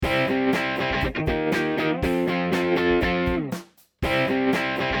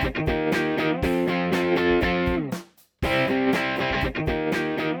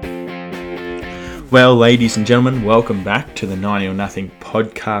Well, ladies and gentlemen, welcome back to the 90 or Nothing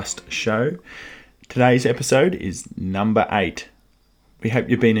podcast show. Today's episode is number 8. We hope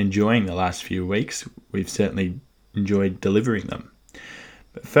you've been enjoying the last few weeks. We've certainly enjoyed delivering them.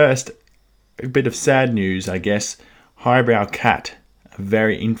 But first, a bit of sad news, I guess. Highbrow Cat, a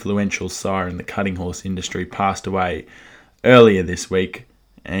very influential sire in the cutting horse industry, passed away earlier this week,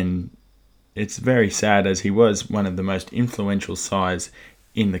 and it's very sad as he was one of the most influential sires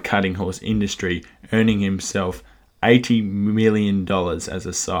in the cutting horse industry, earning himself $80 million as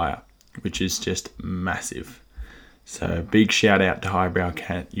a sire, which is just massive. So big shout out to Highbrow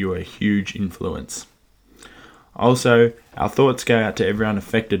Cat, you are a huge influence. Also, our thoughts go out to everyone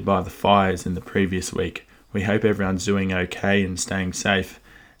affected by the fires in the previous week. We hope everyone's doing okay and staying safe,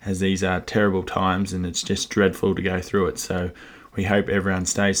 as these are terrible times and it's just dreadful to go through it. So we hope everyone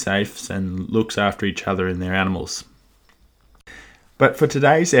stays safe and looks after each other and their animals. But for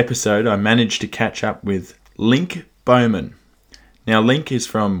today's episode, I managed to catch up with Link Bowman. Now, Link is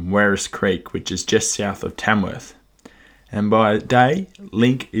from Werris Creek, which is just south of Tamworth. And by day,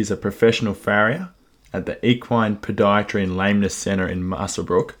 Link is a professional farrier at the Equine Podiatry and Lameness Centre in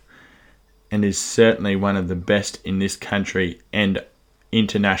Muswellbrook, and is certainly one of the best in this country and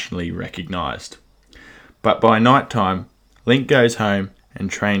internationally recognised. But by night time, Link goes home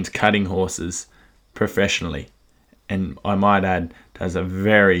and trains cutting horses professionally, and I might add, does a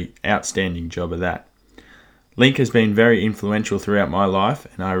very outstanding job of that. Link has been very influential throughout my life,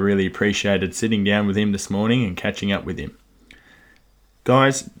 and I really appreciated sitting down with him this morning and catching up with him.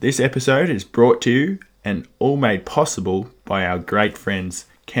 Guys, this episode is brought to you and all made possible by our great friends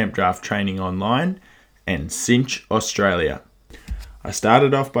Camp Draft Training Online and Cinch Australia. I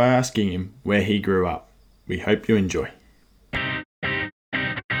started off by asking him where he grew up. We hope you enjoy.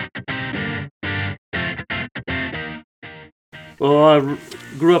 Well, I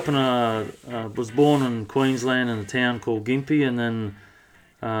grew up was born in Queensland in a town called Gympie, and then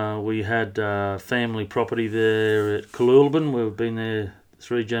we had family property there at Caloolabin. We've been there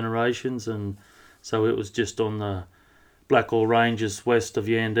 3 generations, and so it was just on the Blackall Ranges west of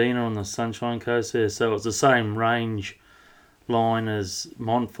Yandina on the Sunshine Coast there. So it was the same range line as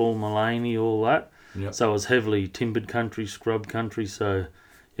Montfall, Mullaney, all that. Yep. So it was heavily timbered country, scrub country. So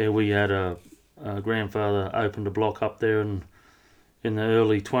yeah, we had a grandfather opened a block up there and in the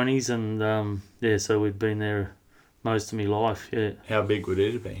early 20s, and so we'd been there most of my life. Yeah. How big would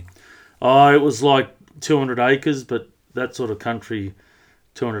it have been? Oh, it was like 200 acres, but that sort of country,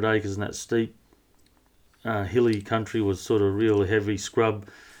 200 acres and that steep, hilly country was sort of real heavy scrub.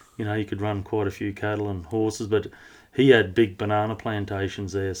 You know, you could run quite a few cattle and horses, but he had big banana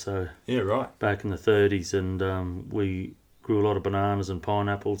plantations there. So yeah, right. Back in the 30s, and we grew a lot of bananas and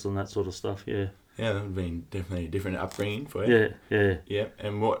pineapples and that sort of stuff. Yeah. Yeah, that would have been definitely a different upbringing for you. Yeah. Yeah,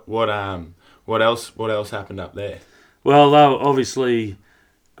 and what else happened up there? Well, though, obviously,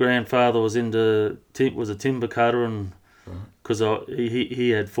 grandfather was was a timber cutter, and because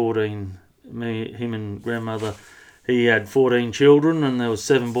he had 14, him and grandmother, he had 14 children, and there was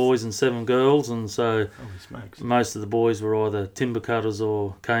 7 boys and 7 girls, and so most of the boys were either timber cutters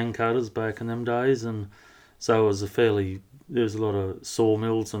or cane cutters back in them days, and so it was there was a lot of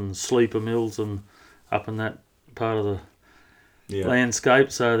sawmills and sleeper mills and up in that part of the landscape,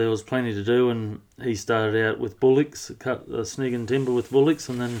 so there was plenty to do, and he started out with bullocks, cut snigging timber with bullocks,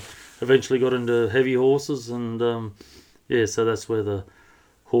 and then eventually got into heavy horses, and so that's where the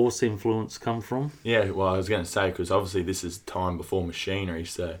horse influence come from. Yeah, well, I was going to say, because obviously this is time before machinery,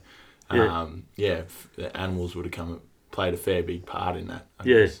 so the animals would have played a fair big part in that. I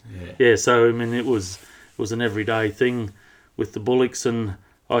guess. So I mean, it was an everyday thing with the bullocks, and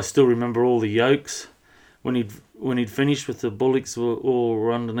I still remember all the yokes. When he'd finished with the bullocks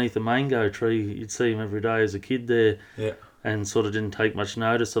or underneath a mango tree, you'd see him every day as a kid there, and sort of didn't take much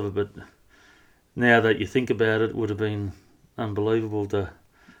notice of it. But now that you think about it, it would have been unbelievable to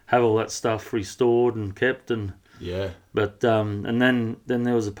have all that stuff restored and kept. And But and then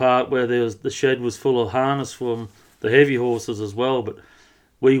there was a part where the shed was full of harness from the heavy horses as well. But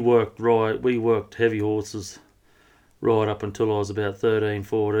we worked heavy horses right up until I was about 13,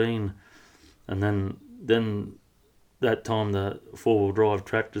 14, and then that time the 4-wheel drive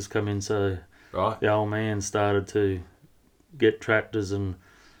tractors come in, so the old man started to get tractors, and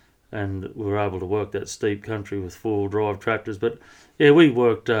we were able to work that steep country with 4-wheel drive tractors. But yeah, we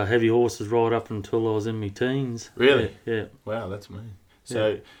worked heavy horses right up until I was in my teens. Really? Yeah. Wow, that's amazing.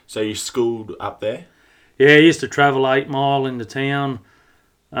 So you schooled up there? Yeah, I used to travel 8 mile into town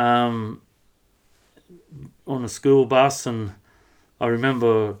on a school bus, and I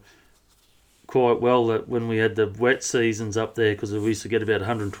remember quite well that when we had the wet seasons up there, because we used to get about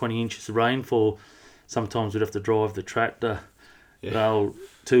 120 inches of rainfall, sometimes we'd have to drive the tractor, Yeah. the old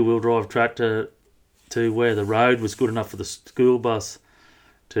 2-wheel drive tractor, to where the road was good enough for the school bus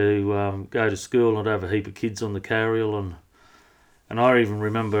to go to school. I'd have a heap of kids on the carrier, and I even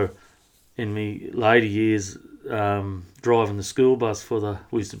remember in me later years driving the school bus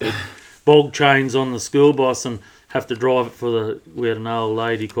we used to put bog chains on the school bus and have to drive it we had an old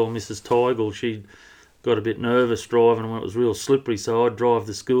lady called Mrs. Tigel. She got a bit nervous driving when it was real slippery, so I'd drive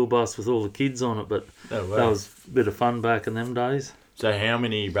the school bus with all the kids on it, but Oh, wow. that was a bit of fun back in them days. So how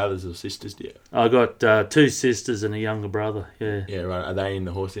many brothers or sisters do you have? I got 2 sisters and a younger brother, yeah. Yeah, right. Are they in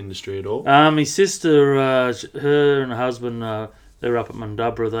the horse industry at all? My sister, her and her husband, they're up at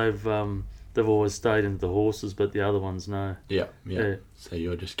Mundubra. They've always stayed into the horses, but the other ones, no. Yeah. Yeah. So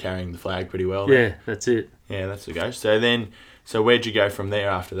you're just carrying the flag pretty well then? Yeah, that's it. Yeah, that's the go. So where'd you go from there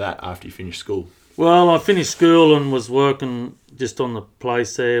after that, after you finished school? Well, I finished school and was working just on the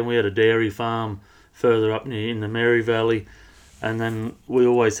place there, and we had a dairy farm further up in the Mary Valley. And then we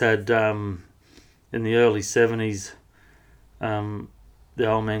always had, in the early 70s, the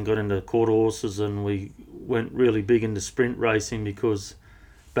old man got into quarter horses, and we went really big into sprint racing because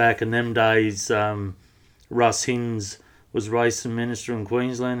back in them days, Russ Hinds was racing minister in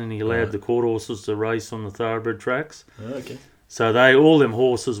Queensland, and he allowed the quarter horses to race on the thoroughbred tracks. Oh, okay. So all them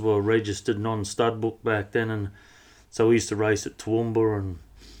horses were registered non-stud book back then, and so we used to race at Toowoomba and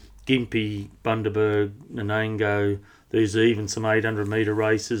Gympie, Bundaberg, Nanango. There's even some 800 metre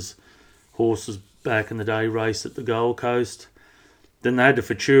races, horses back in the day race at the Gold Coast. Then they had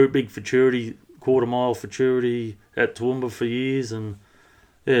the big futurity, quarter mile futurity at Toowoomba for years, and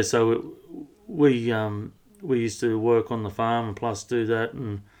yeah, so we used to work on the farm and plus do that,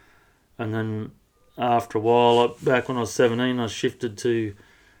 and then after a while, back when I was 17, I shifted to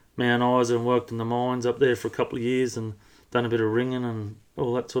Mount Isa and worked in the mines up there for a couple of years and done a bit of ringing and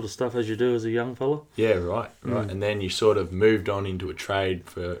all that sort of stuff as you do as a young fella. Yeah, right. And then you sort of moved on into a trade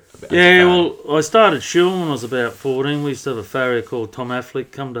for... I started shoeing when I was about 14. We used to have a farrier called Tom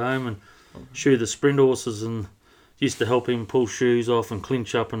Affleck come to home and shoe the sprint horses, and used to help him pull shoes off and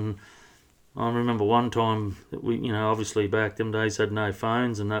clinch up. And I remember one time that we, obviously back them days had no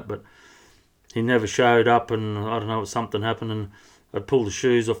phones and that, but he never showed up, and I don't know, something happened, and I'd pull the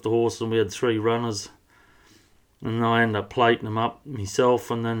shoes off the horse, and we had 3 runners, and I ended up plating them up myself,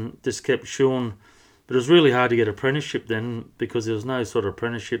 and then just kept shoeing. But it was really hard to get apprenticeship then because there was no sort of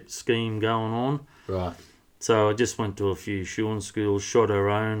apprenticeship scheme going on. Right. So I just went to a few shoeing schools, shot our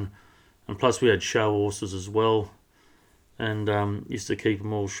own, and plus we had show horses as well, and used to keep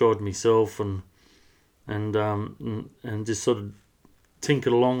them all shod myself, and just sort of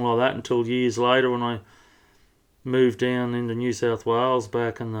tinkered along like that until years later when I moved down into New South Wales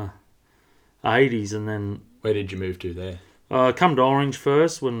back in the 80s, and then... Where did you move to there? I come to Orange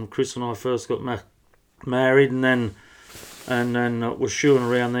first when Chris and I first got married, and then was shoeing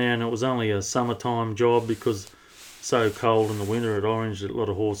around there, and it was only a summertime job because it's so cold in the winter at Orange that a lot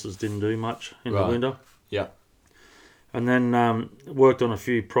of horses didn't do much in the winter. Yeah. And then worked on a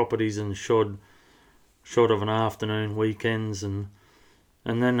few properties and shod of an afternoon, weekends, and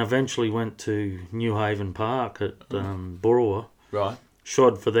then eventually went to New Haven Park at Burrawa. Right.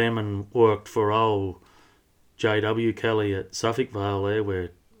 Shod for them and worked for old J.W. Kelly at Suffolk Vale there, where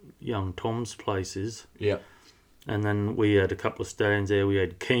young Tom's place is. Yeah. And then we had a couple of stallions there. We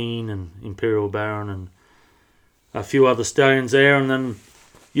had Keen and Imperial Baron and a few other stallions there, and then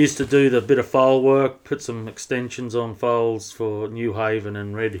used to do the bit of foal work, put some extensions on foals for New Haven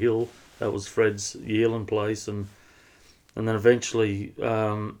and Red Hill. That was Fred's yearling place, and then eventually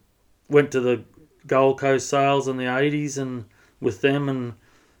went to the Gold Coast sales in the 80s and with them, and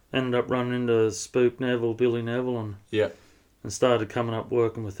ended up running into Spook Neville, Billy Neville, and started coming up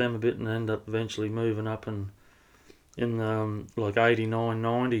working with them a bit, and ended up eventually moving up in like 89,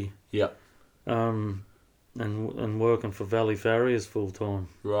 90. Yeah. And working for Valley Farriers full time.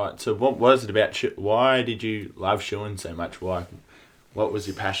 Right. So what was it about? Why did you love shoeing so much? Why? What was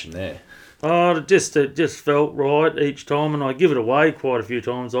your passion there? Oh, it just felt right each time, and I give it away quite a few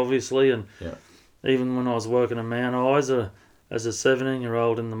times, obviously. And even when I was working in Mount Isa as a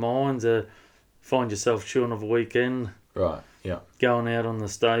 17-year-old in the mines, find yourself shoeing of a weekend. Right. Yeah. Going out on the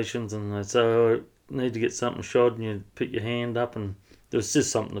stations, and so I need to get something shod, and you put your hand up, and there was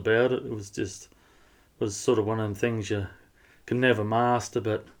just something about it. It was sort of one of them things you can never master,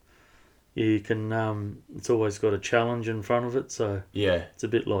 but you can. It's always got a challenge in front of it. So it's a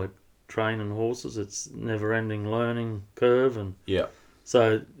bit like training horses. It's never-ending learning curve, and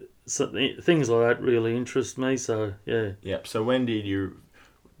so things like that really interest me. So yeah. So when do you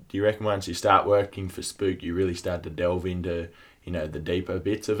reckon once you start working for Spook, you really start to delve into the deeper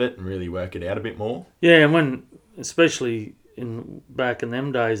bits of it and really work it out a bit more. Yeah, and especially back in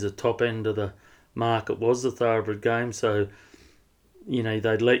them days, the top end of the market was the thoroughbred game, so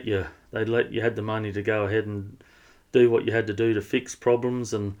they'd let you had the money to go ahead and do what you had to do to fix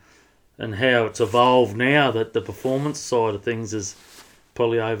problems, and how it's evolved now that the performance side of things has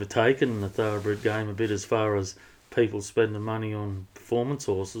probably overtaken the thoroughbred game a bit as far as people spending money on performance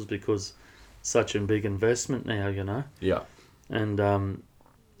horses, because it's such a big investment now, Yeah. And I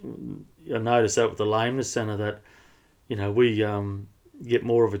noticed that with the Lameness Centre that, we get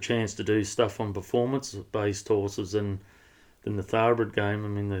more of a chance to do stuff on performance-based horses than the thoroughbred game. I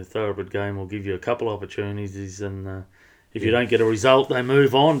mean, the thoroughbred game will give you a couple opportunities, and if you don't get a result, they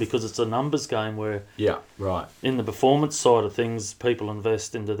move on because it's a numbers game. Where in the performance side of things, people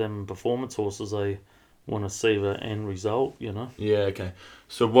invest into them performance horses. They want to see the end result, Yeah, okay.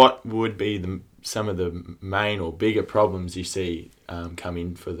 So what would be some of the main or bigger problems you see come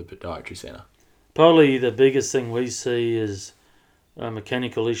in for the podiatry centre? Probably the biggest thing we see is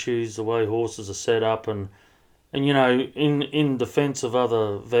mechanical issues, the way horses are set up, and in defence of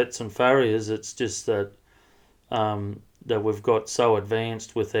other vets and farriers, it's just that that we've got so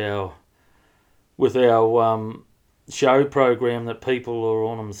advanced with our show program that people are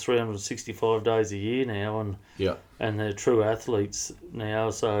on them 365 days a year now, and they're true athletes now.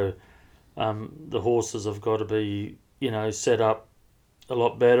 So the horses have got to be set up a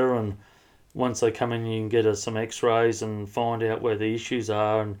lot better, and once they come in, you can get some X-rays and find out where the issues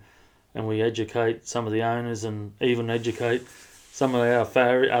are, and we educate some of the owners and even educate some of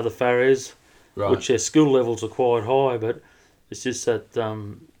our other farriers, which their skill levels are quite high, but it's just that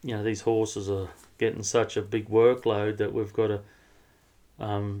these horses are getting such a big workload that we've got to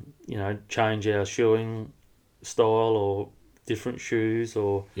change our shoeing style or different shoes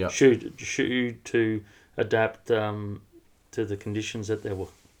or shoe to adapt to the conditions that they're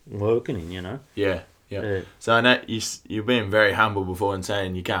working in, Yeah. So I know you've been very humble before in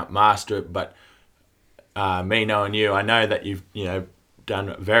saying you can't master it, but me knowing you, I know that you've done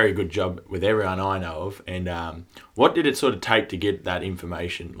a very good job with everyone I know of. And what did it sort of take to get that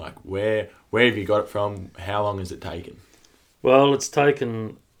information? Like where have you got it from? How long has it taken? Well, it's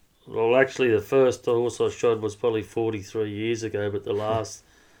taken. Well, actually, the first horse I shod was probably 43 years ago, but the last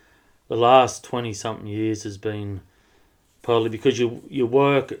 20-something years has been probably because you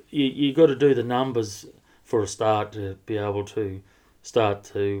work, you got to do the numbers for a start to be able to start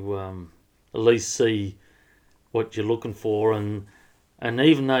to at least see what you're looking for, and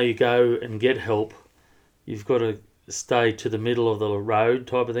even though you go and get help, you've got to stay to the middle of the road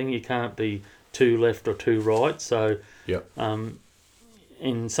type of thing. You can't be too left or too right. So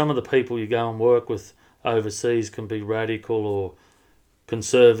and some of the people you go and work with overseas can be radical or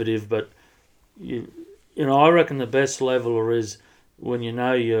conservative, but I reckon the best leveler is when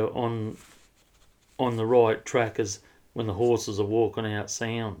you're on the right track is when the horses are walking out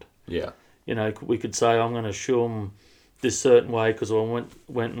sound. Yeah. We could say, I'm going to show them this certain way because I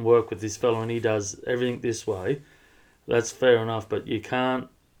went and worked with this fellow and he does everything this way. That's fair enough, but you can't.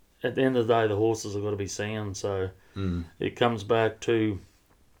 At the end of the day, the horses have got to be sound. So it comes back to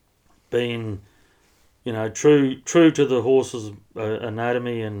being, true to the horse's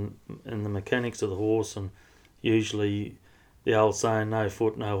anatomy and the mechanics of the horse, and usually the old saying, no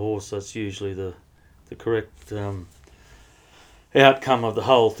foot, no horse, that's usually the correct outcome of the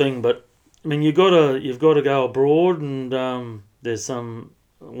whole thing. But I mean, you've got to go abroad, and there's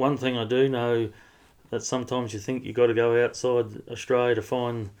one thing I do know, that sometimes you think you've got to go outside Australia to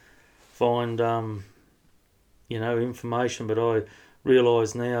find information, but I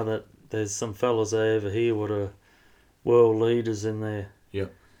realise now that there's some fellas over here what are world leaders in their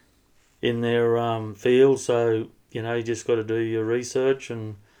field. So you just got to do your research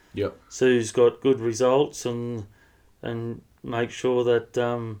and see who's got good results, and make sure that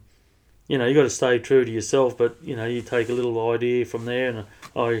you got to stay true to yourself, but you take a little idea from there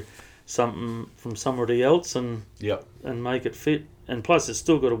and something from somebody else and make it fit. And plus, it's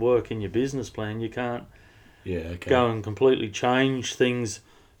still got to work in your business plan. You can't go and completely change things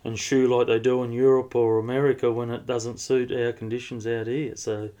and shoe like they do in Europe or America when it doesn't suit our conditions out here.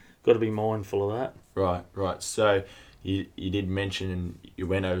 So, got to be mindful of that. Right. So, you did mention you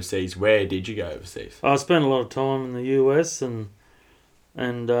went overseas. Where did you go overseas? I spent a lot of time in the US and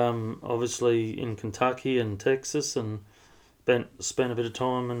obviously in Kentucky and Texas, and spent a bit of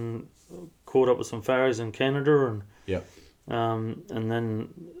time and caught up with some farriers in Canada, and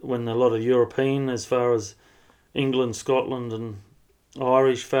then when a lot of European, as far as England, Scotland and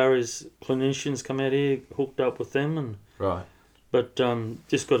Irish farriers, clinicians come out here, hooked up with them, and but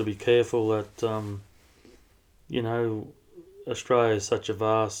just got to be careful that Australia is such a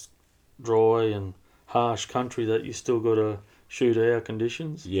vast, dry and harsh country that you still got to shoot our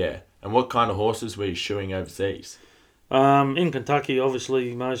conditions. Yeah. And what kind of horses were you shoeing overseas? In Kentucky,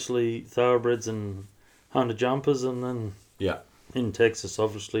 obviously, mostly thoroughbreds and hunter jumpers, and then Yeah. in Texas,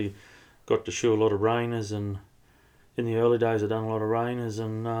 obviously, got to shoe a lot of reiners, and in the early days, I done a lot of reiners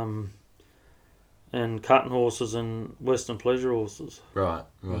and cutting horses and Western pleasure horses. Right.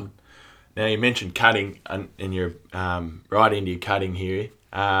 Now you mentioned cutting, and you're right into your cutting here.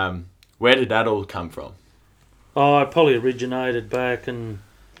 Where did that all come from? Oh, I probably originated back in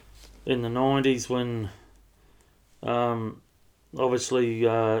the 90s when, obviously,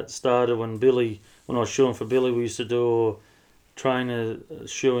 it started when I was shoeing for Billy. We used to do trainer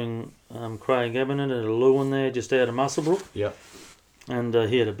shoeing Craig Emmett at a Lewin there, just out of Muswellbrook. Yep. And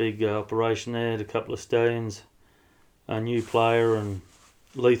he had a big operation there, had a couple of stallions, a new player, and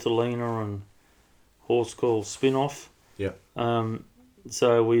Lethalina, and horse called Spinoff. Yep.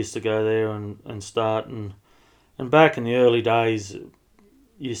 So we used to go there and start, and back in the early days,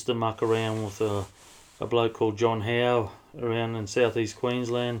 used to muck around with a bloke called John Howe around in southeast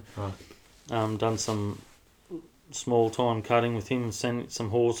Queensland. Right. Done some small time cutting with him, sent some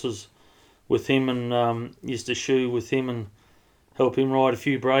horses with him, and used to shoe with him and help him ride a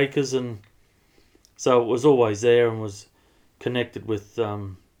few breakers, and so it was always there, and was connected with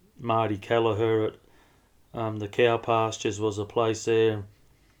Marty Kelleher at the Cow Pastures. Was a place there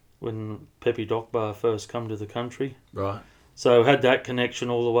when Pepe Docbar first come to the country. Right. So had that connection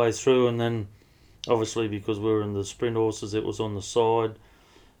all the way through, and then obviously because we were in the sprint horses, it was on the side.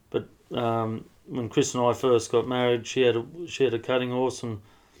 But when Chris and I first got married, she had a cutting horse, and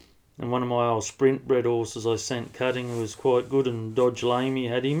one of my old sprint bred horses I sent cutting was quite good, and Dodge Lamy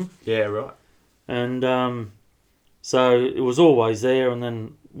had him. Yeah, right. And so it was always there, and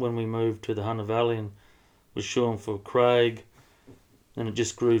then when we moved to the Hunter Valley and was shoeing for Craig, and it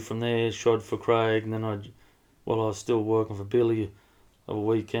just grew from there, shod for Craig, and then while I was still working for Billy, of a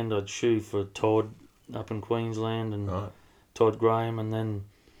weekend I'd shoe for Todd up in Queensland, and Right. Todd Graham, and then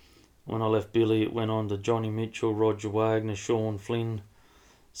when I left Billy it went on to Johnny Mitchell, Roger Wagner, Sean Flynn.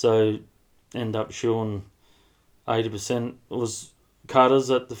 So end up shoeing 80% was cutters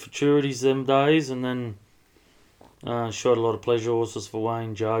at the futurities them days, and then shot a lot of pleasure horses for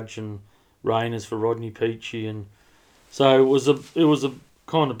Wayne Judge and reiners for Rodney Peachy, and so it was a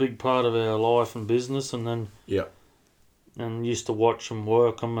kind of big part of our life and business, and then and used to watch them,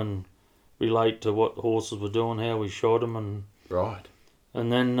 work them, and relate to what horses were doing, how we shot them, and Right.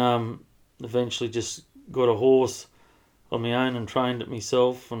 and then eventually just got a horse on my own and trained it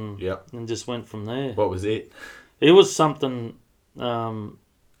myself, and just went from there. What was it? It was something.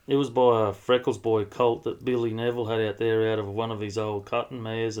 It was by a Freckles boy colt that Billy Neville had out there out of one of his old cutting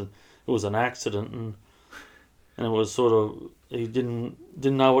mares, and it was an accident, and it was sort of, he didn't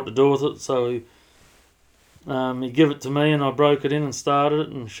know what to do with it, so he gave it to me, and I broke it in and started it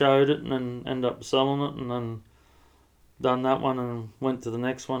and showed it, and then ended up selling it, and then done that one and went to the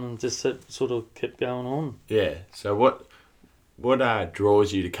next one, and just sort of kept going on. Yeah. So what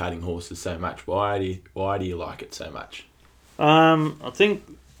draws you to cutting horses so much? Why do you like it so much? I think,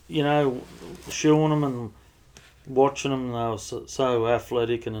 shoeing them and watching them, they were so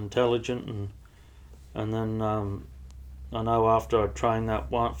athletic and intelligent, and then I know after I trained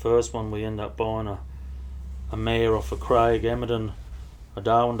that first one, we ended up buying a mare off of Craig Emmett, a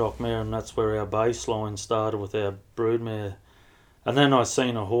Darwin Dock mare, and that's where our baseline started with our broodmare. And then I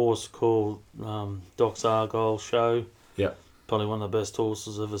seen a horse called Doc's Argyle Show. Yeah. Probably one of the best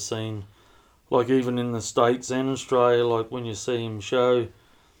horses I've ever seen. Like even in the States and Australia, like when you see him show,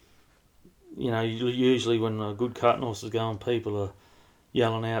 usually when a good cutting horse is going, people are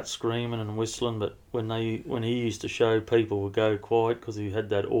yelling out, screaming and whistling, but when he used to show, people would go quiet because he had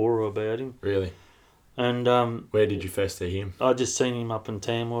that aura about him. Really? And where did you first see him? I just seen him up in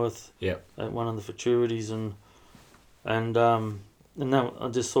Tamworth. Yeah. At one of the futurities, and that, I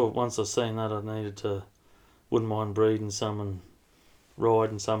just thought once I seen that, I wouldn't mind breeding some and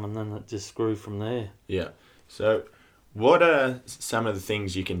riding some, and then it just grew from there. Yeah. So, what are some of the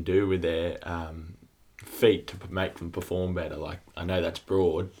things you can do with their feet to make them perform better? Like, I know that's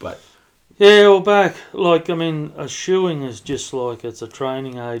broad, but yeah, well, a shoeing is just like, it's a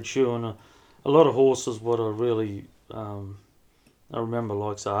training aid shoeing. A lot of horses, what I really, I remember,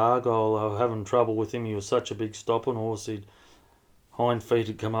 like say Argyle, I was having trouble with him. He was such a big stopping horse. Hind feet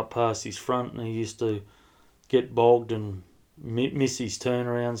had come up past his front, and he used to get bogged and miss his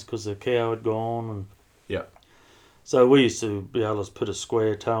turnarounds because the cow had gone. And yeah. So we used to be able to put a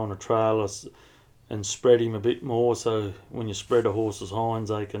square toe on a trailer and spread him a bit more, so when you spread a horse's hinds,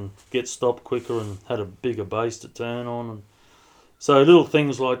 they can get stopped quicker and had a bigger base to turn on. So little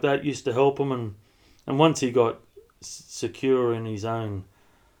things like that used to help him, and once he got secure in his own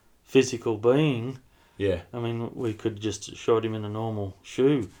physical being, Yeah. I mean, we could just shod him in a normal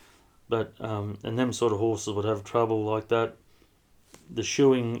shoe, but and them sort of horses would have trouble like that. The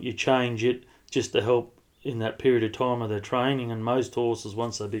shoeing, you change it just to help in that period of time of their training, and most horses,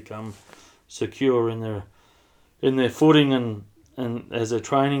 once they become secure in their footing and as their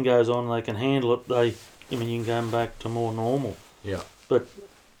training goes on, they can handle it. You can go back to more normal. Yeah. But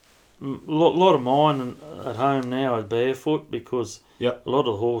a lot of mine at home now are barefoot because Yep. a lot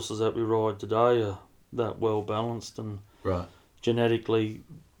of the horses that we ride today are that well balanced and Right. genetically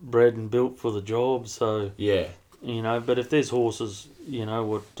bred and built for the job. So Yeah. but if there's horses,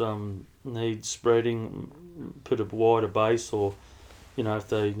 what need spreading, put a wider base, or if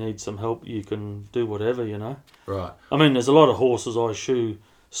they need some help, you can do whatever. Right. I mean, there's a lot of horses I shoe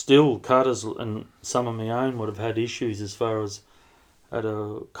still cutters, and some of my own would have had issues as far as had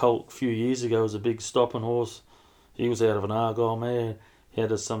a colt a few years ago. Was a big stopping horse. He was out of an Argyle mare. He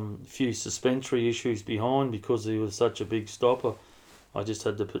had some few suspensory issues behind because he was such a big stopper. I just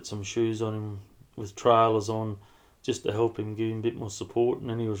had to put some shoes on him with trailers on just to help him, give him a bit more support, and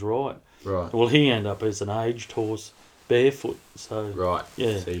then he was right. Right. Well, he ended up as an aged horse, barefoot. So Right.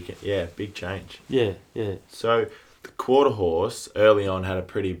 Yeah. So you can, big change. yeah. So the quarter horse early on had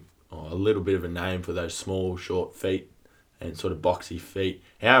a little bit of a name for those small, short feet and sort of boxy feet.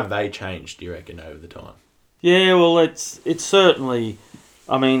 How have they changed, do you reckon, over the time? Yeah, well, it's certainly.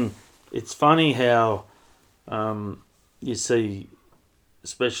 I mean, it's funny how you see,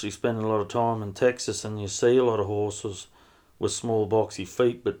 especially spending a lot of time in Texas, and you see a lot of horses with small, boxy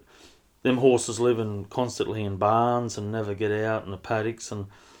feet, but them horses living constantly in barns and never get out in the paddocks,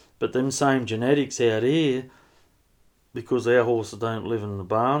 but them same genetics out here, because our horses don't live in the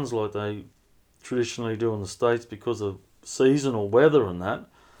barns like they traditionally do in the States because of seasonal weather and that.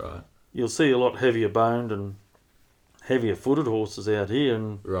 Right. You'll see a lot heavier boned and heavier footed horses out here,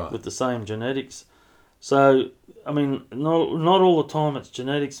 and Right. with the same genetics. So, I mean, not all the time it's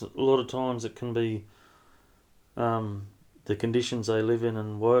genetics. A lot of times it can be the conditions they live in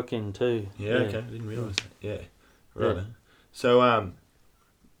and work in too. Yeah. Okay. I didn't realise that. Yeah. Right. Yeah. So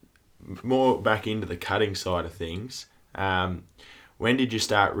more back into the cutting side of things. When did you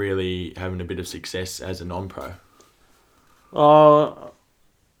start really having a bit of success as a non-pro?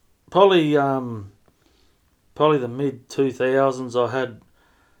 Probably the mid 2000s. I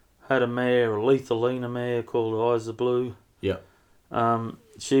had a mare, a Lethalina mare called Eyes of Blue. Yeah.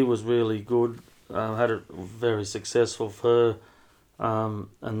 She was really good. Had it very successful for her.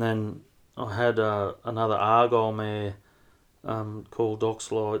 And then I had another Argyle mare called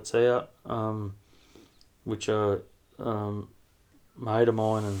Doc's Lights Out, which are mate of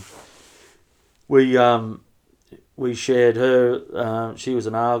mine, and we shared her. She was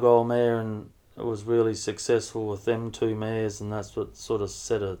an Argyle mare, and it was really successful with them two mares, and that's what sort of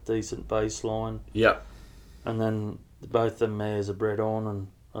set a decent baseline. Yep. And then both them mares are bred on, and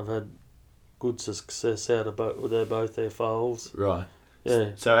I've had good success out of both their foals. Right.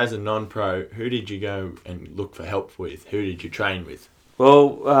 Yeah. So as a non-pro, who did you go and look for help with? Who did you train with?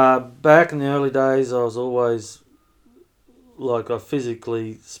 Well, back in the early days, I was always, I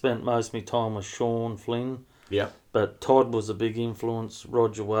physically spent most of my time with Sean Flynn. Yeah. But Todd was a big influence,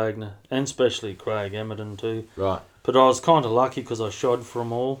 Roger Wagner, and especially Craig Emmerdon too. Right. But I was kind of lucky because I shod for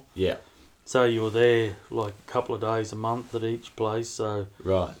them all. Yeah. So you were there a couple of days a month at each place. So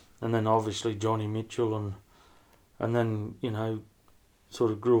Right. And then obviously Johnny Mitchell, and then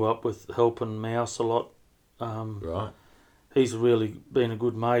sort of grew up with helping Mouse a lot. Right. He's really been a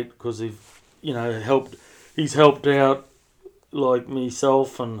good mate because he's helped out like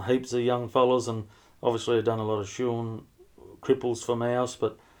myself and heaps of young fellas, and obviously I've done a lot of shoeing cripples for Mouse,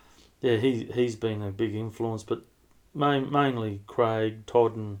 but yeah, he's been a big influence, but mainly Craig,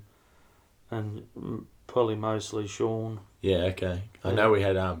 Todd, and probably mostly Sean. Yeah, okay. I know we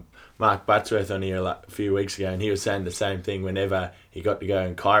had Mark Buttsworth on here a few weeks ago, and he was saying the same thing. Whenever he got to go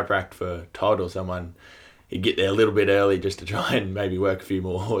and chiropract for Todd or someone, he'd get there a little bit early just to try and maybe work a few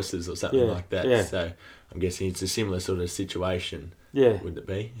more horses or something like that. Yeah. So I'm guessing it's a similar sort of situation. Yeah. Would it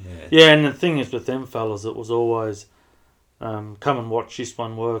be? Yeah. Yeah, and the thing is with them fellas, it was always come and watch this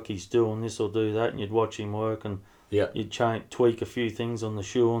one work. He's doing this or do that, and you'd watch him work, and you'd tweak a few things on the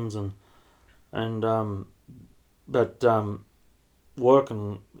shoeings, but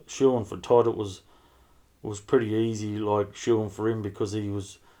working shoeing for Todd, it was pretty easy, like shoeing for him, because he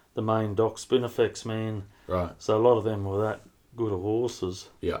was the main Doc Spinifex man. Right. So a lot of them were that good of horses.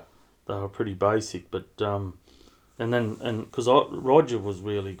 Yeah. They were pretty basic, but and because Roger was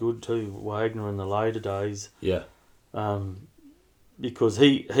really good too, Wagner in the later days. Yeah. because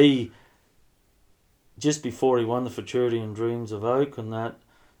he just before he won the Futurity and Dreams of Oak and that,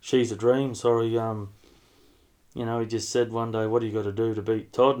 She's a Dream, sorry, he just said one day, what do you got to do to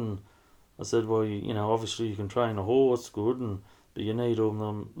beat Todd? And I said, well, obviously you can train a horse good, but you need all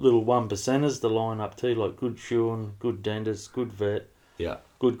them little 1%ers to line up too, like good shoeing, good dentist, good vet,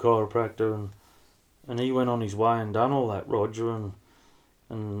 good chiropractor, and he went on his way and done all that, Roger, and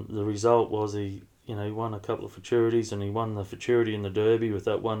the result was he won a couple of Futurities, and he won the Futurity in the Derby with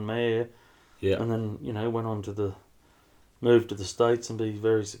that one mare, and then went on to move to the States and be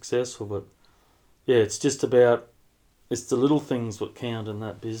very successful. But yeah, it's just about, it's the little things that count in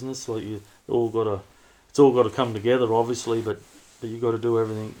that business. Like it's all got to come together, obviously, but you got to do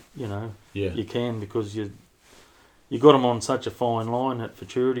everything you can, because you got them on such a fine line at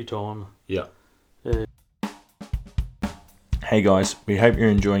Futurity time. Yeah. Yeah. Hey guys, we hope you're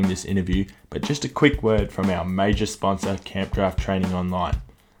enjoying this interview, but just a quick word from our major sponsor, Camp Draft Training Online.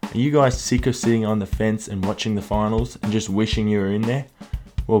 Are you guys sick of sitting on the fence and watching the finals and just wishing you were in there?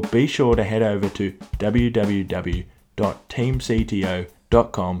 Well, be sure to head over to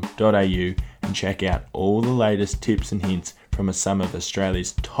www.teamcto.com.au and check out all the latest tips and hints from some of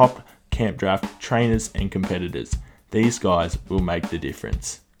Australia's top camp draft trainers and competitors. These guys will make the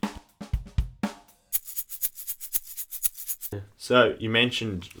difference. So you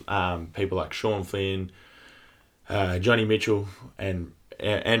mentioned people like Sean Flynn, Johnny Mitchell, and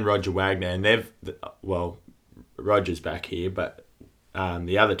Roger Wagner, and Roger's back here, but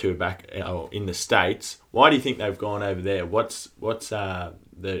the other two are back in the States. Why do you think they've gone over there? What's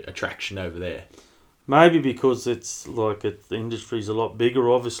the attraction over there? Maybe because it's like the industry's a lot bigger,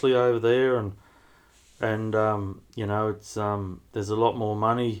 obviously, over there, and it's there's a lot more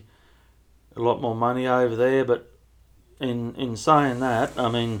money over there. But in saying that, I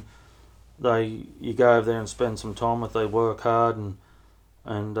mean, you go over there and spend some time with, they work hard,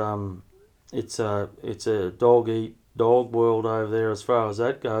 and it's a dog eat dog world over there as far as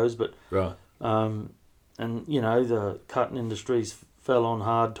that goes. But right, and the cutting industry's fell on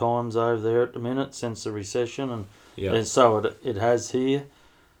hard times over there at the minute since the recession, and so it has here.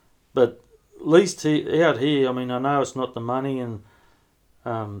 But at least out here, I mean, I know it's not the money and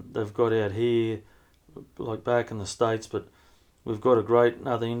they've got out here like back in the States, but we've got a great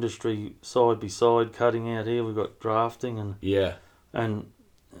another industry side by side cutting out here. We've got drafting and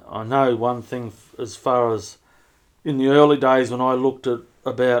I know one thing as far as in the early days when I looked at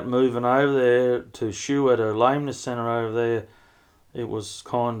about moving over there to shoe at a lameness centre over there, it was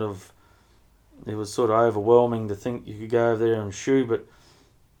sort of overwhelming to think you could go over there and shoe, but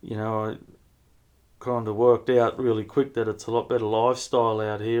I kind of worked out really quick that it's a lot better lifestyle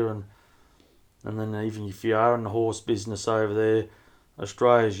out here, and then even if you are in the horse business over there,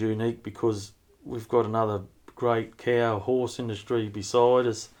 Australia's unique because we've got another great cow horse industry beside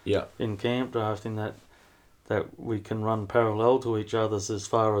us in camp drafting that we can run parallel to each other's as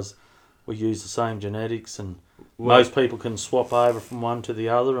far as we use the same genetics, and most people can swap over from one to the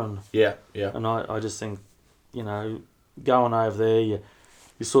other, and and I just think going over there you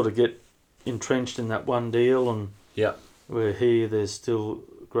sort of get entrenched in that one deal, and where here there's still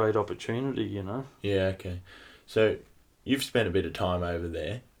great opportunity. Okay, so you've spent a bit of time over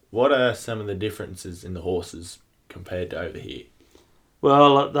there. What are some of the differences in the horses compared to over here?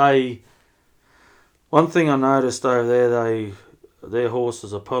 Well, one thing I noticed over there, their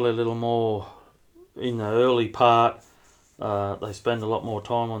horses are probably a little more in the early part. They spend a lot more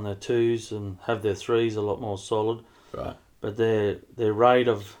time on their twos and have their threes a lot more solid. Right. But their rate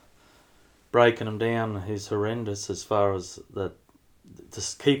of breaking them down is horrendous as far as that. To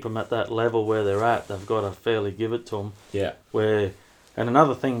keep them at that level where they're at, they've got to fairly give it to them. Yeah. And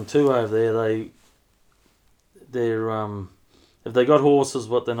another thing too over there, they're if they got horses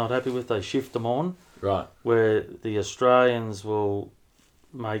what they're not happy with, they shift them on. Right. Where the Australians will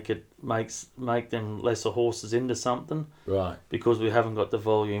make them lesser horses into something. Right. Because we haven't got the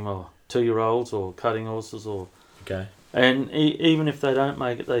volume of 2-year-olds or cutting horses or. Okay. And even if they don't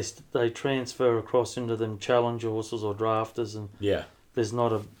make it, they transfer across into them challenge horses or drafters, and there's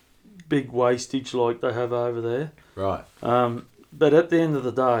not a big wastage like they have over there. Right. But at the end of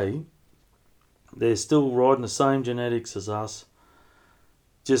the day, they're still riding the same genetics as us.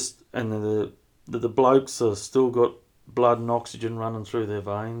 And the blokes are still got blood and oxygen running through their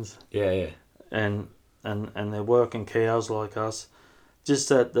veins. Yeah. And they're working cows like us. Just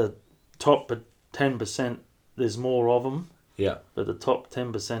at the top 10%. There's more of them. Yeah. But the top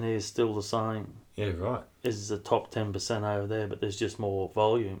 10% is still the same. Yeah, right. Is the top 10% over there, but there's just more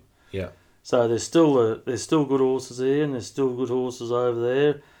volume. Yeah. So there's still good horses here, and there's still good horses over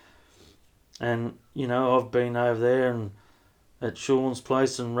there. And I've been over there, at Sean's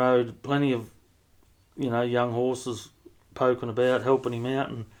place and rode plenty of, young horses poking about, helping him out,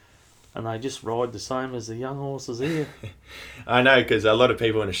 and they just ride the same as the young horses here. I know, because a lot of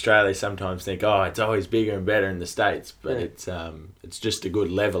people in Australia sometimes think, oh, it's always bigger and better in the States, but it's just a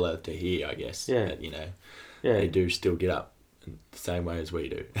good leveler to hear, I guess. Yeah. That, Yeah. they do still get up in the same way as we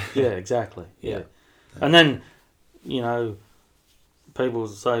do. Yeah, exactly. Yeah. And then, people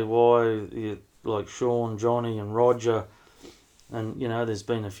say why, like Sean, Johnny and Roger, and, there's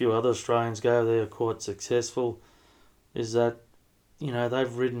been a few other Australians go there quite successful, is that,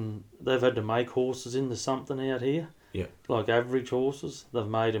 they've had to make horses into something out here. Yeah. Like average horses. They've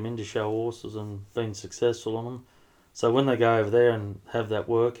made them into show horses and been successful on them. So when they go over there and have that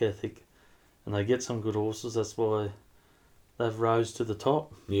work ethic and they get some good horses, that's why they've rose to the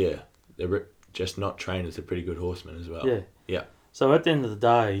top. Yeah. They're just not trained as a pretty good horseman as well. Yeah. Yeah. So at the end of the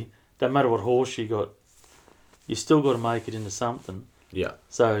day, don't matter what horse you got, you still got to make it into something. Yeah.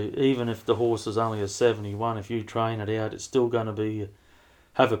 So even if the horse is only a 71, if you train it out, it's still going to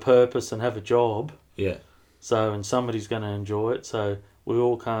have a purpose and have a job. Yeah. So, and somebody's going to enjoy it. So we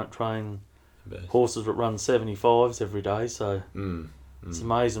all can't train horses that run 75s every day. So it's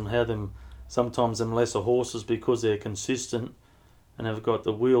amazing how sometimes them lesser horses, because they're consistent and have got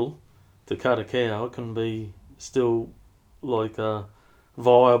the will to cut a cow, can be still like a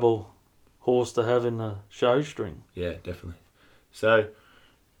viable horse to have in the show string. Yeah, definitely. So,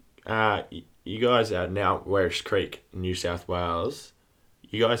 you guys are now Werris Creek, New South Wales.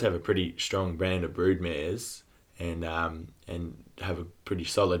 You guys have a pretty strong brand of broodmares and have a pretty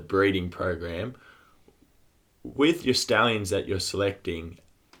solid breeding program. With your stallions that you're selecting,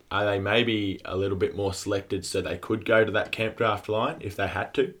 are they maybe a little bit more selected so they could go to that camp draft line if they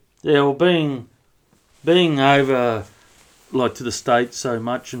had to? Yeah, well, being over like to the States so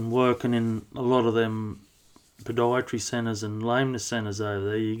much and working in a lot of them podiatry centres and lameness centres over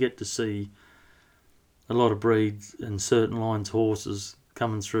there, you get to see a lot of breeds and certain lines of horses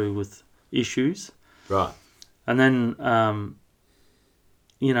coming through with issues. Right. And then,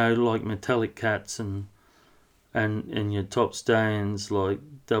 like metallic cats and your top stallions like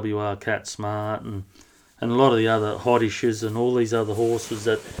WR Cat Smart and a lot of the other Hottishes and all these other horses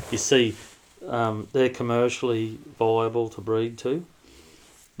that you see, they're commercially viable to breed to.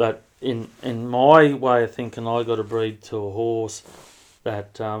 But in my way of thinking, I got to breed to a horse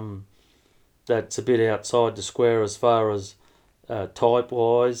that's a bit outside the square as far as type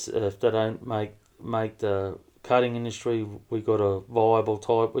wise. If they don't make the cutting industry, we got a viable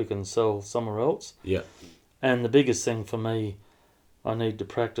type we can sell somewhere else. Yeah. And the biggest thing for me, I need to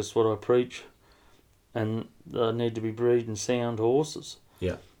practice what I preach, and I need to be breeding sound horses.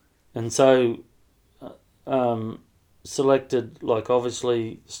 Yeah. And so, selected, like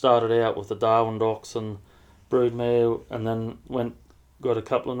obviously started out with the Darwin Dachshund broodmare, and then got a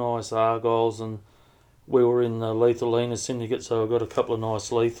couple of nice Argyles, and we were in the Lethal Lena syndicate, so I got a couple of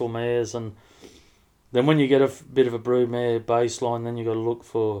nice lethal mares. And then when you get a bit of a broodmare baseline, then you got to look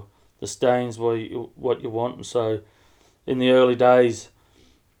for the stains what you want. And so in the early days,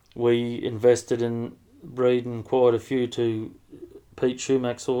 we invested in breeding quite a few to Pete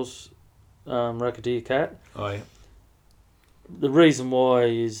Schumach's horse, Racketeer Cat. Oh, yeah. The reason why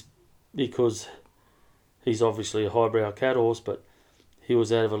is because he's obviously a highbrow cat horse, but he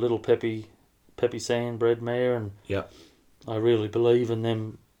was out of a little Peppy Sand bred mare, and yeah, I really believe in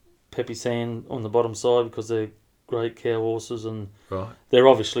them Peppy Sand on the bottom side because they're great cow horses, and they're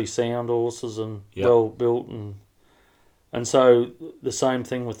obviously sound horses and well built, and so the same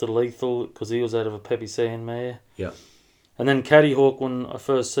thing with the Lethal, because he was out of a Peppy Sand mare. Yeah. And then Caddy Hawk, when I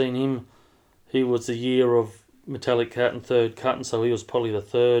first seen him, he was the year of Metallic Cat and Third Cut, and so he was probably the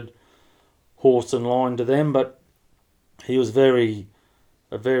third horse in line to them, but he was a very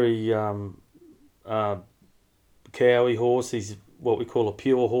cowy horse. He's what we call a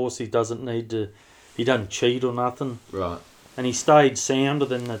pure horse. He doesn't cheat or nothing. Right. And he stayed sounder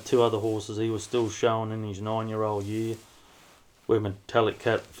than the two other horses. He was still showing in his 9-year-old year, where Metallic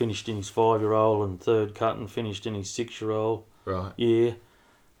Cat finished in his 5-year-old and Third Cut and finished in his 6-year-old year.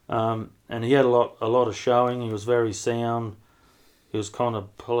 And he had a lot of showing. He was very sound. He was kind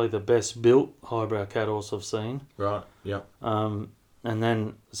of probably the best built highbrow cat horse I've seen. Right. Yeah. And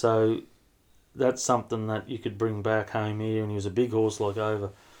then so that's something that you could bring back home here. And he was a big horse, like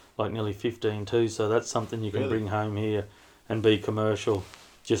nearly 15 too. So that's something you can bring home here and be commercial,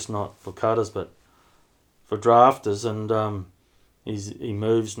 just not for cutters but for drafters. And he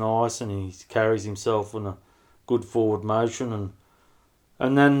moves nice and he carries himself in a good forward motion.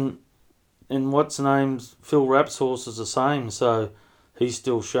 And then in what's name's Phil Rapp's horse is the same. So he's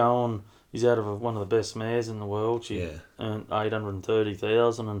still showing he's out of one of the best mares in the world. She earned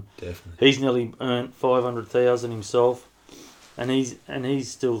 830,000, and definitely. he's nearly earned 500,000 himself, and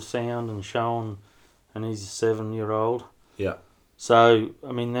he's still sound and showing, and he's a 7-year-old. Yeah. So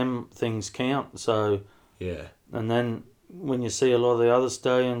I mean, them things count. So Yeah. and then when you see a lot of the other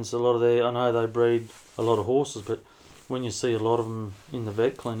stallions, I know they breed a lot of horses, but when you see a lot of them in the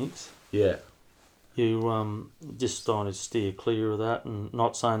vet clinics, Yeah. you just trying to steer clear of that, and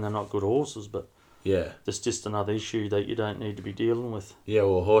not saying they're not good horses, but Yeah. it's just another issue that you don't need to be dealing with. Yeah,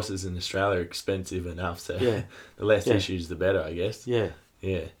 well, horses in Australia are expensive enough, so Yeah. the less Yeah. issues, the better, I guess. Yeah,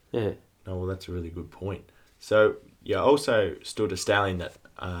 Yeah. yeah. No, well, that's a really good point. So, you also stood a stallion that,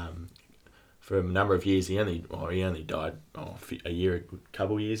 for a number of years, he only died a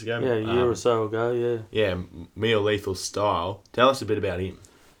couple of years ago. Yeah, a year or so ago, yeah. Yeah, Meal Lethal Style. Tell us a bit about him.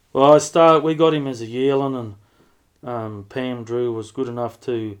 Well, we got him as a yearling, and Pam Drew was good enough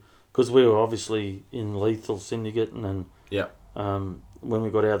to, because we were obviously in Lethal Syndicate, and then Yeah. when we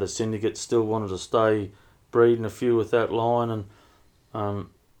got out of the syndicate, still wanted to stay breeding a few with that line, and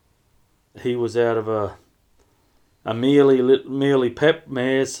he was out of a Mealy Pep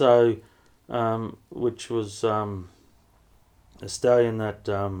mare, so which was a stallion that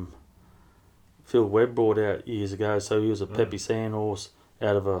Phil Webb brought out years ago. So he was a Peppy Sand horse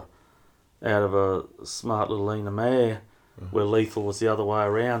out of a smart little Lena mare, where Lethal was the other way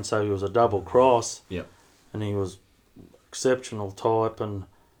around. So he was a double cross. Yep. And he was exceptional type, and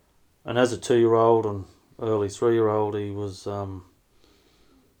as a 2-year-old and early 3-year-old, he was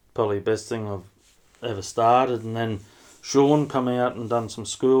probably the best thing I've ever started. And then Sean come out and done some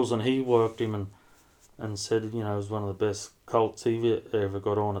schools, and he worked him and said, it was one of the best colts he ever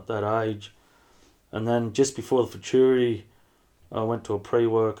got on at that age. And then just before the futurity, I went to a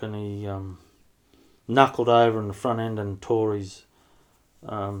pre-work, and he knuckled over in the front end and tore his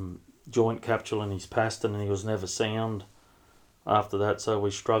joint capsule in his pastern, and he was never sound after that, so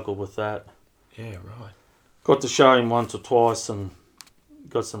we struggled with that. Yeah, right. Got to show him once or twice and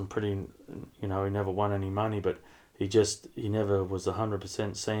got some pretty, he never won any money, but he never was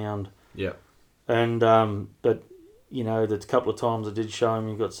 100% sound. Yeah. And, but, the couple of times I did show him,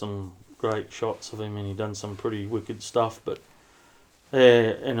 he got some great shots of him, and he done some pretty wicked stuff, but, yeah,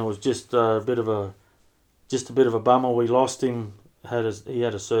 and it was just a bit of a bummer. We lost him. He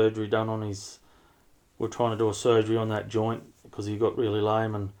had a surgery done on his. We're trying to do a surgery on that joint because he got really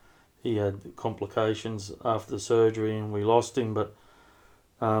lame, and he had complications after the surgery, and we lost him. But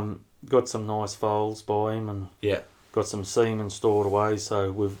got some nice foals by him, and got some semen stored away.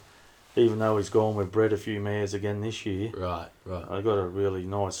 So even though he's gone, we've bred a few mares again this year. Right. I got a really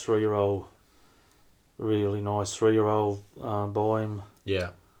nice 3-year-old by him. Yeah.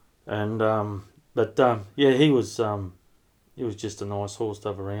 And he was just a nice horse to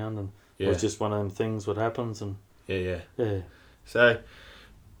have around, and it was just one of them things what happens. And Yeah. yeah. So,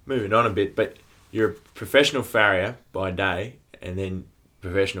 moving on a bit, but you're a professional farrier by day and then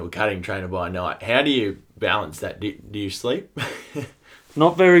professional cutting trainer by night. How do you balance that? Do you sleep?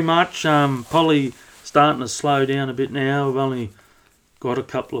 Not very much. Probably starting to slow down a bit now. I've only got a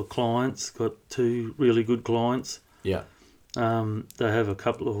couple of clients, got 2 really good clients. Yeah. They have a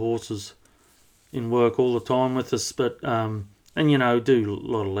couple of horses in work all the time with us, but do a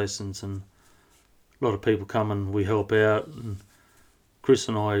lot of lessons, and a lot of people come and we help out, and Chris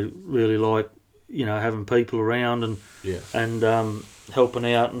and I really like having people around and helping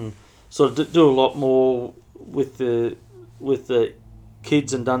out, and sort of do a lot more with the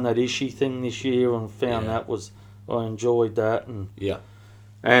kids, and done that Ishi thing this year, and found I enjoyed that, and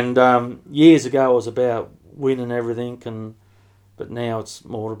years ago it was about winning everything, but now it's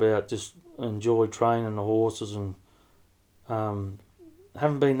more about just enjoy training the horses, and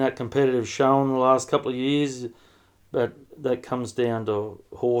haven't been that competitive showing the last couple of years, but that comes down to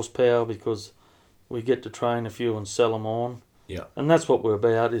horsepower, because we get to train a few and sell them on. Yeah. And that's what we're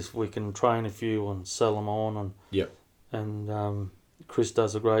about, is we can train a few and sell them on, and Chris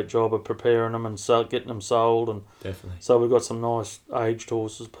does a great job of preparing them and getting them sold, and Definitely. so we've got some nice aged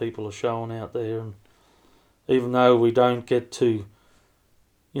horses people are showing out there, and even though we don't get to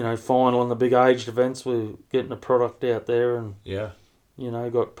final in the big aged events, we're getting the product out there, and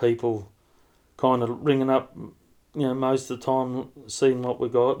got people kind of ringing up, most of the time, seeing what we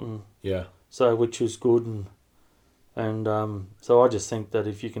got, and so which is good, and so I just think that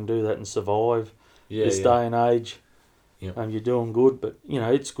if you can do that and survive this day and age, you're doing good. But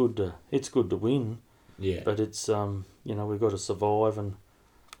it's good to win. Yeah. But it's we've got to survive, and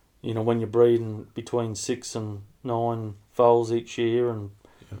when you're breeding between 6 and 9 foals each year, and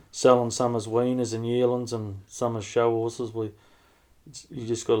selling some as weaners and yearlings and some as show horses, you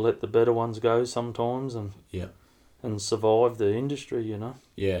just got to let the better ones go sometimes and survive the industry, you know.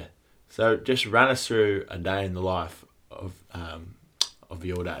 Yeah. So just run us through a day in the life of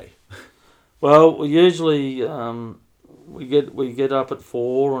your day. Well, we usually we get up at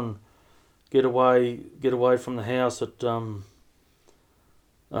 4 and get away from the house at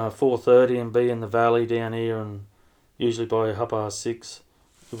 4:30 and be in the valley down here, and usually by 6:30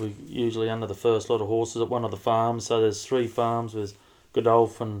 we usually under the first lot of horses at one of the farms. So there's 3 farms with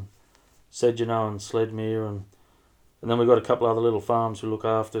Godolphin, Sedgemoor and Sledmere, and then we've got a couple other little farms we look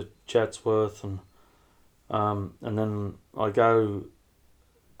after, Chatsworth, and then I go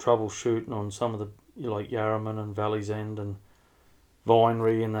troubleshooting on some of the like Yarraman and Valley's End and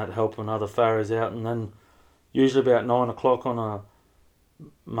Vinery and that, helping other farriers out, and then usually about 9 o'clock on a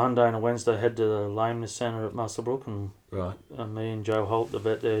Monday and a Wednesday head to the lameness centre at Muswellbrook, and Right. Me and Joe Holt, the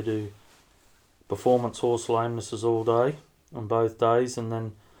vet there, do performance horse lamenesses all day on both days, and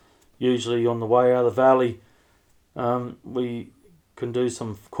then usually on the way out of the valley we can do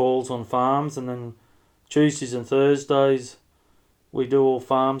some calls on farms, and then Tuesdays and Thursdays we do all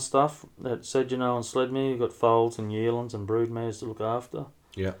farm stuff at Sedgemoor and Sledmere. You've got foals and yearlings and broodmares to look after.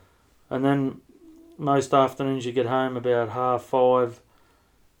 Yeah. And then most afternoons you get home about 5:30.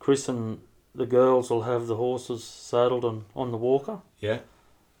 Chris and the girls will have the horses saddled on the walker. Yeah.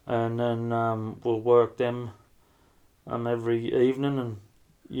 And then we'll work them every evening, and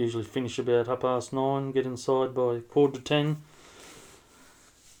usually finish about 9:30, get inside by 9:45,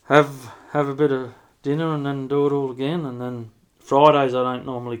 have a bit of dinner and then do it all again. And then Fridays I don't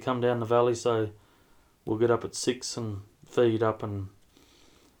normally come down the valley, so we'll get up at 6 and feed up, and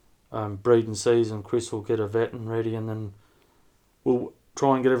breeding season Chris will get a vet and ready, and then we'll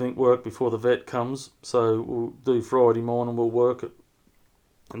try and get everything worked before the vet comes. So we'll do Friday morning, we'll work it,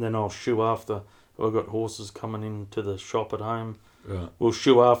 and then I'll shoe after. I've got horses coming into the shop at home. Right. We'll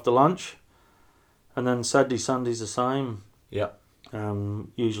shoe after lunch, and then Saturday, Sunday's the same. Yeah.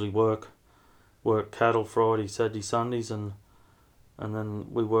 Usually work cattle Friday, Saturday, Sundays, and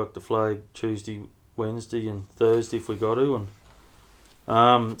then we work the flag Tuesday, Wednesday, and Thursday if we got to.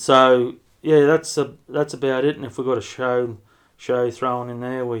 And so yeah, that's about it. And if we got a show thrown in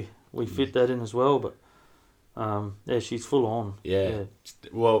there, we fit that in as well. But yeah, she's full on. Yeah.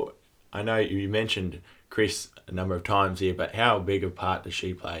 Well, I know you mentioned Chris a number of times here, but how big a part does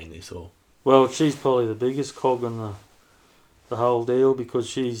she play in this all? Well, she's probably the biggest cog in the whole deal, because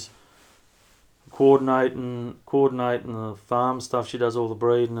she's coordinating the farm stuff. She does all the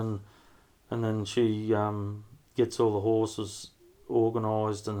breeding, and then she gets all the horses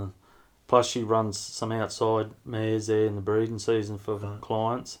organised, and plus she runs some outside mares there in the breeding season for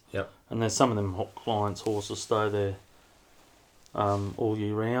clients. Yep. And there's some of them clients' horses stay there all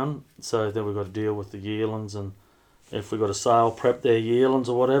year round, so then we've got to deal with the yearlings, and if we've got a sale, prep their yearlings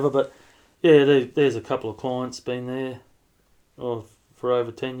or whatever. But yeah, there's a couple of clients been there for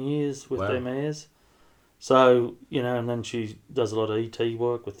over 10 years with their mares. So, you know, and then she does a lot of ET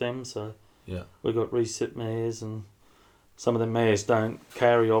work with them, so yeah, we've got reset mares, and some of the mares don't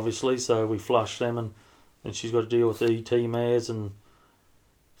carry, obviously, so we flush them, and she's got to deal with ET mares and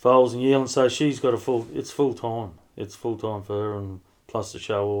foals and yearlings, so she's got it's full time. It's full time for her, and plus the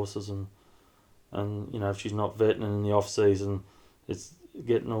show horses, and you know, if she's not vetting in the off season, it's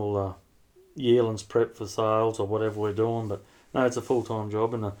getting all the yearlings prepped for sales or whatever we're doing. But no, it's a full time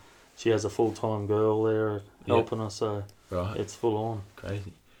job, and she has a full time girl there helping her, so right, it's full on.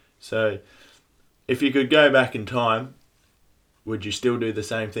 Crazy. So, if you could go back in time, would you still do the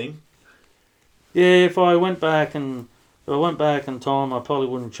same thing? Yeah, if I went back in time, I probably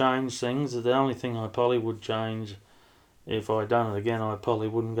wouldn't change things. The only thing I probably would change, if I'd done it again, I probably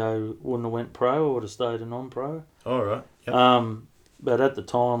wouldn't have went pro. I would have stayed a non-pro. All right. Yep. But at the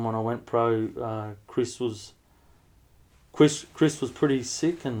time when I went pro, Chris was pretty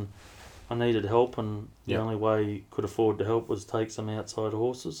sick, and I needed help, and the only way he could afford to help was take some outside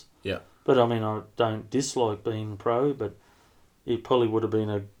horses. Yeah. But I mean, I don't dislike being pro, but it probably would have been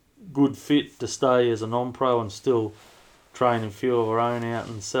a good fit to stay as a non-pro and still train a few of our own out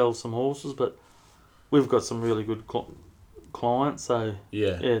and sell some horses. But we've got some really good clients, so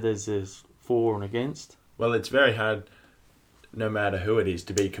yeah, there's for and against. Well, it's very hard, no matter who it is,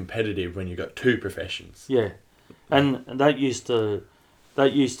 to be competitive when you've got two professions. Yeah, and that used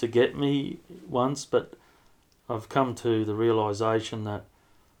to get me once, but I've come to the realisation that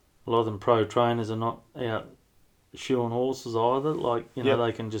a lot of them pro trainers are not out shoeing horses either. Like, you know,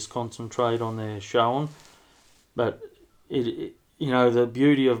 they can just concentrate on their showing. But it you know, the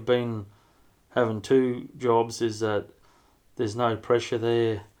beauty of having two jobs is that there's no pressure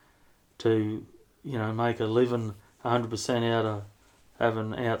there to, you know, make a living 100% out of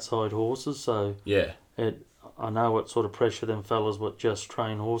having outside horses, so Yeah, I know what sort of pressure them fellas what just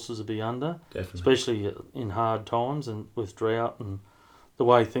train horses would be under, definitely. especially in hard times and with drought and the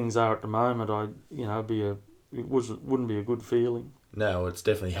way things are at the moment. Wouldn't be a good feeling. No, it's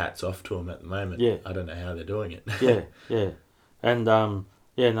definitely hats off to them at the moment. Yeah. I don't know how they're doing it. Yeah, and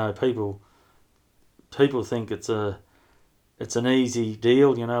people think it's an easy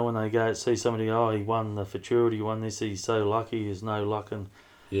deal, when they go see somebody. Oh, he won the Futurity, he won this. He's so lucky. There's no luck, and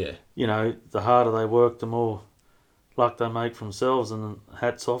Yeah, the harder they work, the more luck they make for themselves, and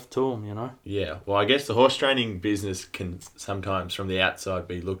hats off to them. yeah. Well, I guess the horse training business can sometimes, from the outside,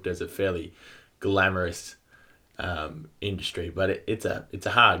 be looked as a fairly glamorous industry, but it's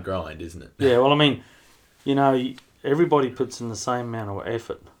a hard grind, isn't it? Yeah, well, I mean, everybody puts in the same amount of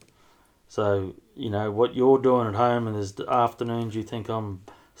effort. So, what you're doing at home, and there's afternoons you think I'm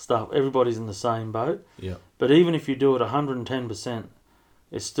stuff. Everybody's in the same boat. Yeah. But even if you do it 110%,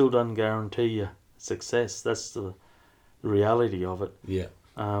 it still doesn't guarantee you success. That's the reality of it. Yeah.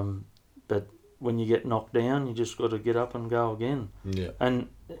 But when you get knocked down, you just got to get up and go again. Yeah. And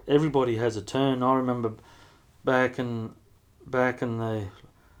everybody has a turn. I remember back in the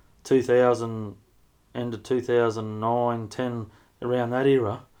 2000 end of 2009, 10, around that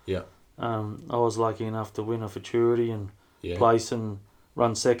era. Yeah. I was lucky enough to win a Futurity and Yeah. place and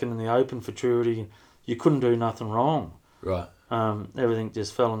run second in the Open Futurity. You couldn't do nothing wrong. Right. Everything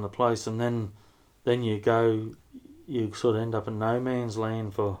just fell into place, and then you sort of end up in no man's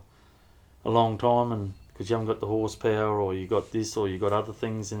land for a long time, and because you haven't got the horsepower, or you got this, or you got other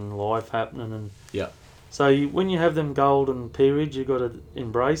things in life happening, and Yeah. so when you have them golden periods, you got to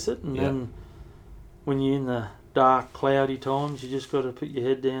embrace it, and Yeah. then when you're in the dark, cloudy times, you just got to put your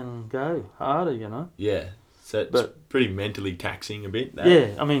head down and go harder, Yeah. So it's pretty mentally taxing a bit. That.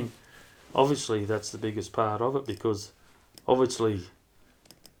 Yeah, I mean, obviously that's the biggest part of it, because obviously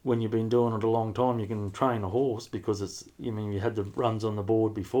when you've been doing it a long time, you can train a horse because you had the runs on the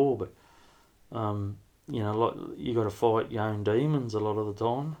board before, but you got to fight your own demons a lot of the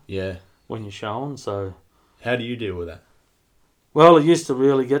time. Yeah. When you're showing. So how do you deal with that? Well, it used to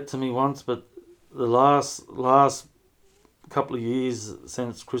really get to me once, but the last couple of years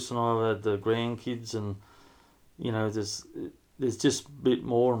since Chris and I have had the grandkids, and there's just a bit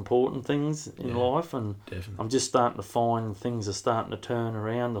more important things in life, and Definitely. I'm just starting to find things are starting to turn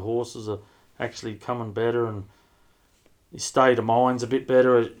around. The horses are actually coming better, and your state of mind's a bit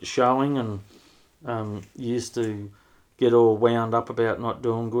better at showing, and you used to get all wound up about not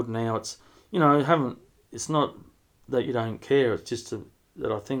doing good. Now it's it's not that you don't care, it's just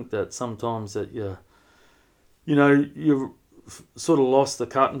that I think that sometimes that you've sort of lost the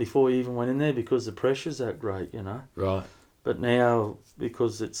cutting before you even went in there, because the pressure's that great, Right. But now,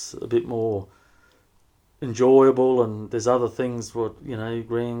 because it's a bit more enjoyable, and there's other things,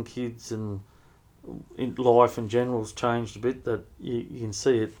 grandkids and in life in general's changed a bit, that you can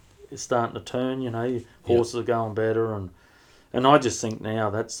see it's starting to turn, horses are going better, and I just think now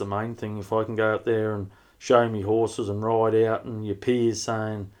that's the main thing. If I can go out there and show me horses and ride out, and your peers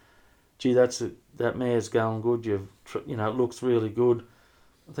saying, gee, that mare's going good, it looks really good.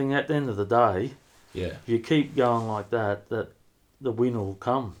 I think at the end of the day, Yeah. if you keep going like that the win will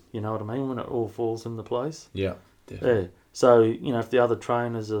come, you know what I mean, when it all falls into place. Yeah. Definitely. Yeah. So, if the other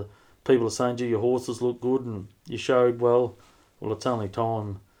trainers people are saying, gee, your horses look good and you showed well, it's only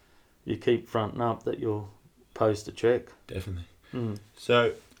time you keep fronting up that you'll post a check. Definitely. Mm.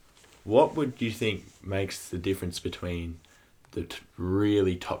 So, what would you think makes the difference between the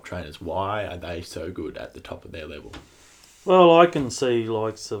really top trainers? Why are they so good at the top of their level? Well, I can see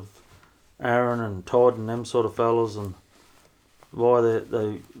likes of Aaron and Todd and them sort of fellas, and why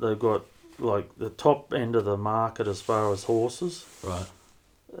they've got like the top end of the market as far as horses. Right.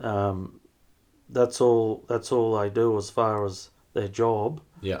 That's all they do as far as their job.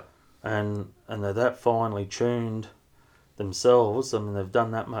 Yeah. And they're that finely tuned themselves. I mean, they've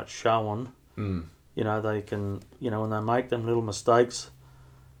done that much showing. Mm. They can, when they make them little mistakes,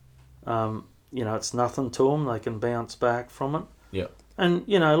 it's nothing to them. They can bounce back from it. Yeah. And,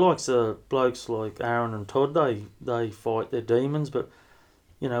 like blokes like Aaron and Todd, they fight their demons, but,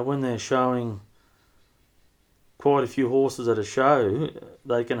 when they're showing quite a few horses at a show,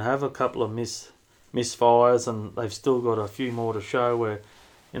 they can have a couple of misfires, and they've still got a few more to show where,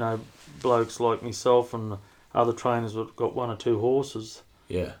 blokes like myself and other trainers have got one or two horses.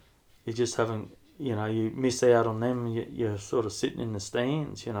 Yeah. You just haven't, you miss out on them. You're sort of sitting in the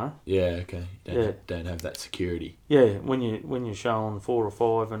stands, Yeah. Okay. Don't have that security. Yeah, when you're showing 4 or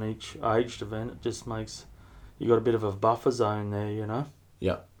 5 in each aged event, it just makes you got a bit of a buffer zone there,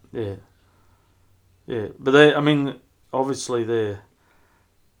 Yeah. Yeah. Yeah, but obviously they're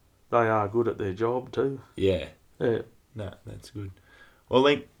they are good at their job too. Yeah. Yeah. No, that's good. Well,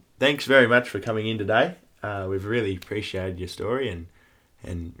 Link, thanks very much for coming in today. We've really appreciated your story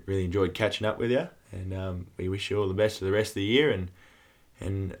and really enjoyed catching up with you. And we wish you all the best for the rest of the year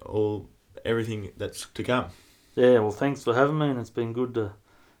and everything that's to come. Yeah, well, thanks for having me, and it's been good to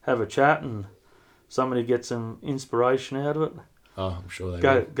have a chat and somebody get some inspiration out of it. Oh, I'm sure they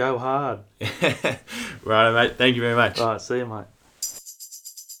will. Go hard. Right, mate. Thank you very much. All right, see you, mate.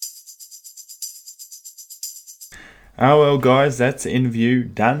 Oh, well, guys, that's the interview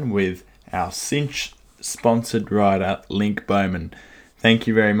done with our Cinch sponsored rider, Link Bowman. Thank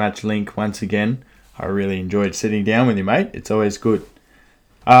you very much, Link, once again. I really enjoyed sitting down with you, mate. It's always good.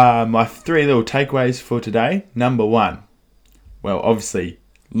 My 3 little takeaways for today. Number 1, well, obviously,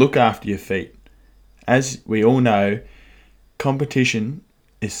 look after your feet. As we all know, competition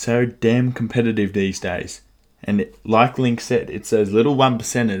is so damn competitive these days. And like Link said, it's those little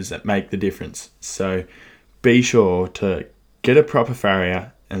 1%ers that make the difference. So be sure to get a proper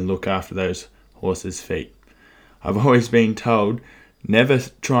farrier and look after those horses' feet. I've always been told never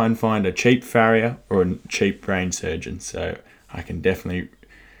try and find a cheap farrier or a cheap brain surgeon. So I can definitely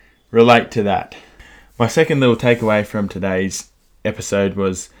relate to that. My second little takeaway from today's episode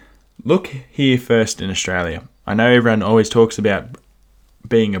was look here first in Australia. I know everyone always talks about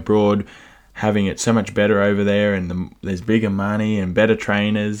being abroad, having it so much better over there, and there's bigger money and better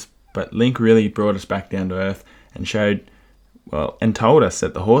trainers, but Link really brought us back down to earth and and told us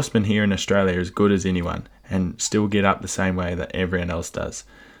that the horsemen here in Australia are as good as anyone and still get up the same way that everyone else does.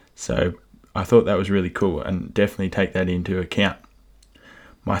 So I thought that was really cool and definitely take that into account.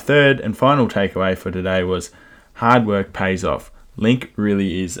 My third and final takeaway for today was hard work pays off. Link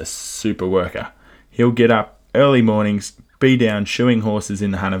really is a super worker. He'll get up early mornings, be down shoeing horses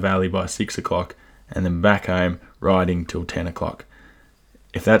in the Hunter Valley by 6 o'clock, and then back home riding till 10 o'clock.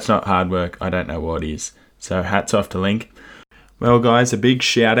 If that's not hard work, I don't know what is. So hats off to Link. Well, guys, a big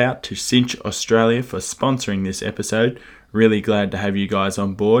shout out to Cinch Australia for sponsoring this episode. Really glad to have you guys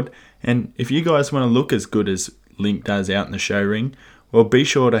on board. And if you guys want to look as good as Link does out in the show ring, well, be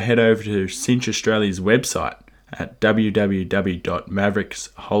sure to head over to Cinch Australia's website at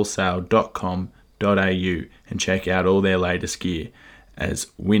www.maverickswholesale.com.au and check out all their latest gear, as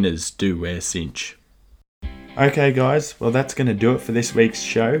winners do wear cinch. Okay, guys, well, that's going to do it for this week's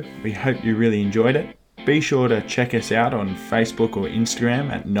show. We hope you really enjoyed it. Be sure to check us out on Facebook or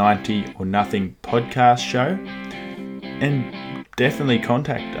Instagram at 90 or Nothing Podcast Show. And definitely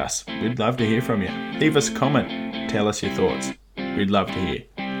contact us. We'd love to hear from you. Leave us a comment. Tell us your thoughts. We'd love to hear.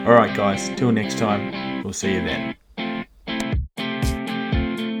 Alright, guys, till next time. We'll see you then.